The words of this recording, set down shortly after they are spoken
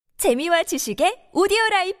재미와 지식의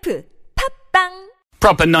오디오라이프 팝빵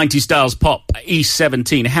Proper 90s styles pop,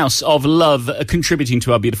 E17, House of Love, contributing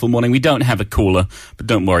to our beautiful morning. We don't have a caller, but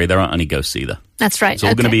don't worry, there aren't any ghosts either. That's right. It's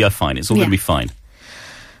all going to be fine. It's all going to be fine.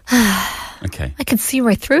 Okay. I can see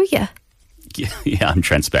right through you. Yeah, I'm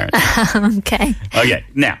transparent. Okay. Okay,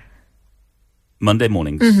 now, Monday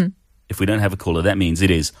mornings, if we don't have a caller, that means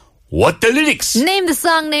it is What the Lyrics? Name the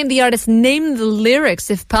song, name the artist, name the lyrics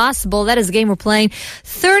if possible. That is a game we're playing.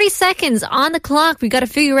 30 seconds on the clock. We got to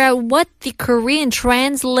figure out what the Korean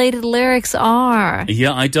translated lyrics are.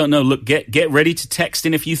 Yeah, I don't know. Look, get ready to text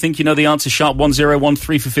in if you think you know the answer. Sharp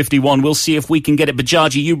 1013 for 51. We'll see if we can get it.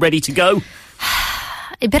 Bajaji, you ready to go?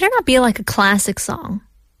 It better not be like a classic song.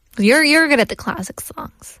 You're good at the classic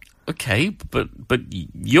songs. Okay, but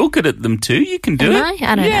you're good at them too. You can do Am it.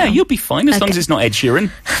 I? I don't know. Yeah, you'll be fine as long as it's not Ed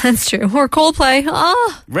Sheeran. That's true. Or Coldplay.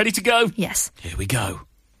 Oh. Ready to go? Yes. Here we go.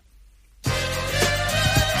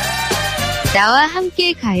 나와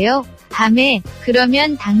함께 가요. 밤에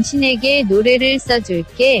그러면 당신에게 노래를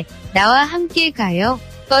써줄게. 나와 함께 가요.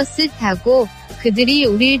 버스 타고 그들이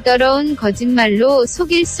우릴 떨어온 거짓말로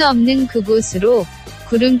속일 수 없는 그곳으로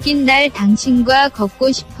구름 낀 날 당신과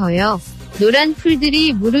걷고 싶어요. 노란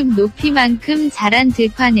풀들이 무릎 높이만큼 자란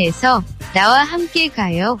들판에서 나와 함께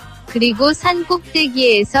가요. 그리고 산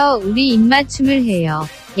꼭대기에서 우리 입맞춤을 해요.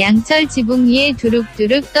 양철 지붕 위에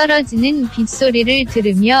두룩두룩 떨어지는 빗소리를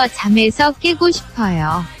들으며 잠에서 깨고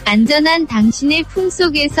싶어요. 안전한 당신의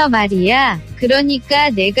품속에서 말이야. 그러니까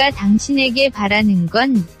내가 당신에게 바라는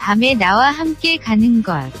건 밤에 나와 함께 가는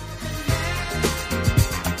것.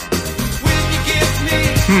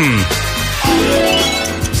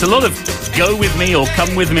 It's a lot of go with me or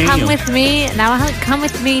come with me. Come with me. Now, come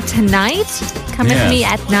with me tonight. Come with me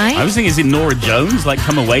at night. I was thinking, is it Nora Jones? Like,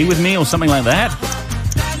 come away with me or something like that?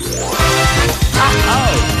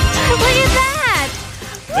 Oh. Look at that.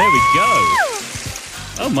 There we go.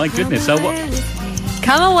 Oh, my goodness. So what?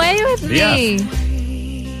 Come away with me. Yeah.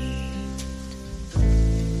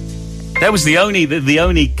 That was the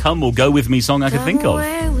only come or go with me song I could think of.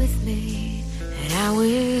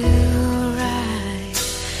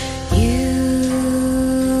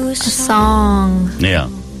 A song. Yeah.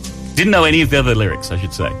 Didn't know any of the other lyrics, I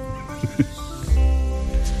should say.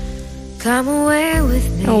 Come away with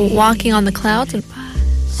me. Or walking on the clouds or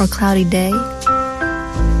a cloudy day.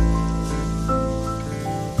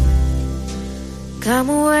 Come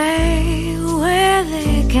away where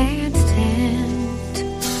they can't tempt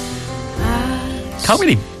us Can't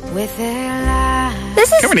really with their lies.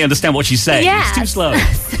 This is Can't really understand what she's saying. Yeah. It's too slow.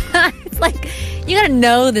 It's like you gotta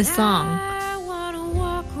know this song I wanna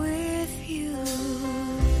walk with you.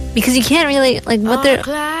 because you can't really like what they're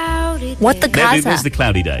what the There's casa. the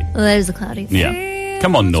cloudy day. Oh, there's the cloudy. Yeah.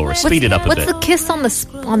 Come on, Nora, speed it up a What's bit. the kiss on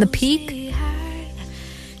the peak?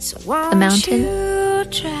 So The mountain? You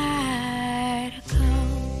try to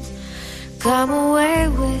come away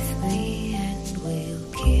with me and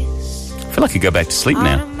we'll kiss I feel like I could go back to sleep on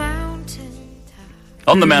a now. mountain.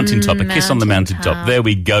 On the mountaintop, a kiss on the mountaintop. Mountaintop. There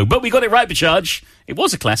we go. But we got it right, Bajaj. It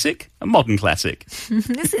was a classic, a modern classic.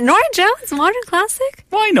 Is it Nora Jones, modern classic?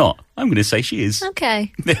 Why not? I'm going to say she is.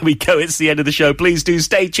 Okay. There we go. It's the end of the show. Please do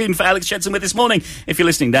stay tuned for Alex Jensen with This Morning. If you're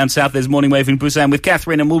listening down south, there's Morning Wave in Busan with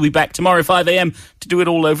Catherine, and we'll be back tomorrow 5 a.m. to do it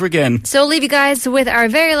all over again. So we'll leave you guys with our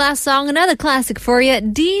very last song, another classic for you,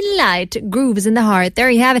 Delight, Grooves in the Heart. There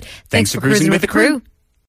you have it. Thanks for cruising with the crew.